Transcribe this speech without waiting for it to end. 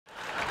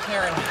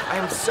Karen, I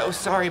am so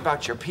sorry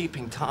about your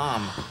peeping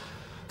Tom.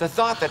 The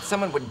thought that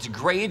someone would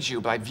degrade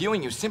you by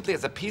viewing you simply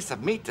as a piece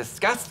of meat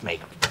disgusts me.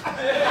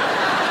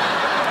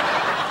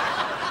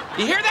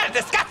 You hear that? It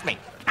disgusts me.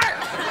 I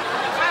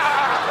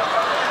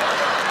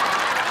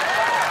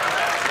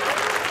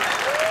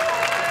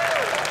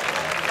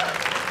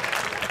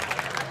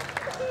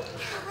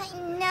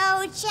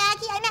know,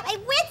 Jackie. I'm at my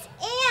wit's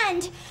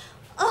end.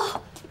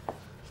 Oh,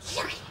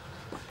 look.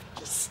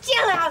 He's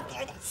still out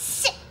there, that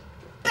sick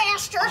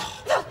bastard.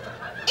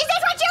 Is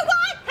this what you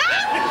want,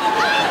 huh?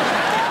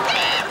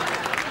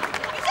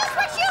 Is this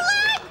what you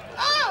like?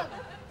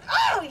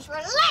 Oh, he's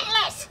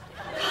relentless.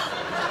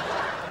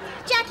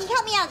 Jackie,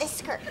 help me out of this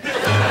skirt.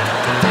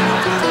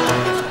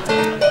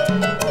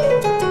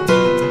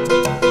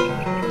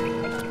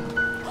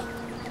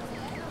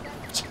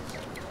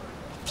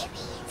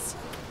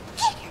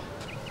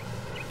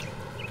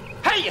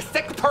 Hey, you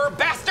sick perv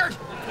bastard!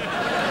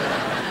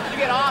 You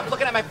get off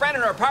looking at my friend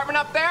in her apartment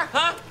up there,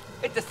 huh?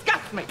 It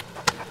disgusts me.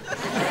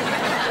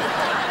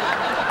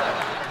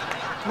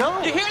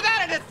 No. You hear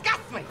that? It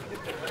disgusts me.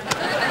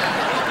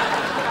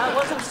 I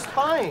wasn't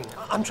spying.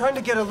 I'm trying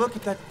to get a look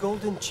at that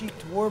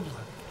golden-cheeked warbler.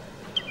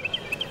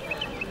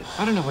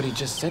 I don't know what he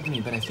just said to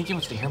me, but I think he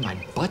wants to hear my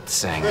butt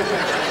sing.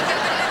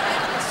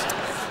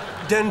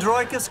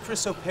 Dendroicus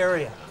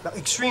chrysoperia.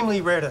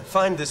 Extremely rare to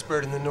find this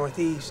bird in the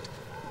Northeast.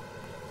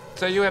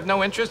 So you have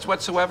no interest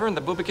whatsoever in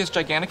the Bubicus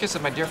giganticus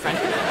of my dear friend?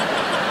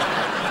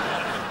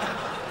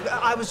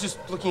 I was just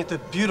looking at the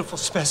beautiful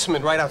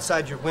specimen right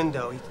outside your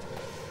window.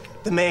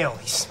 The male,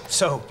 he's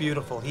so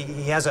beautiful.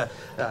 He has a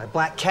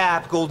black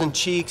cap, golden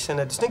cheeks, and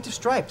a distinctive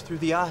stripe through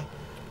the eye.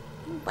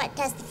 What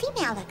does the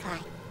female look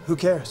like? Who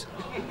cares?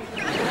 You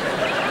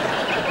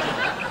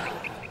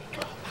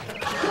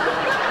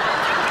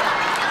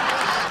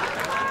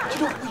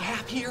know what we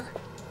have here?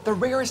 The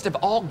rarest of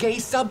all gay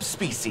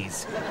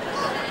subspecies.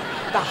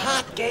 The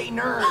hot gay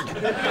nerd.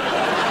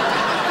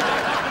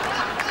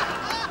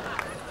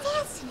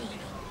 Fascinating.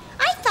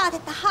 I thought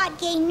that the hot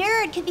gay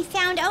nerd could be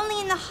found only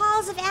in the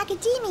halls of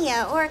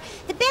academia or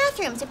the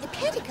bathrooms of the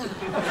Pentagon.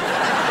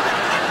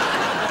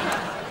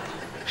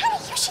 Honey,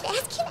 you should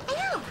ask him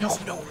out.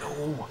 No.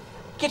 You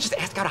can't just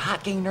ask out a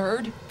hot gay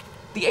nerd.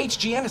 The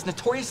HGN is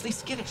notoriously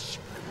skittish.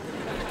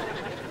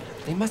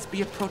 They must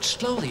be approached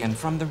slowly and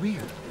from the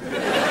rear.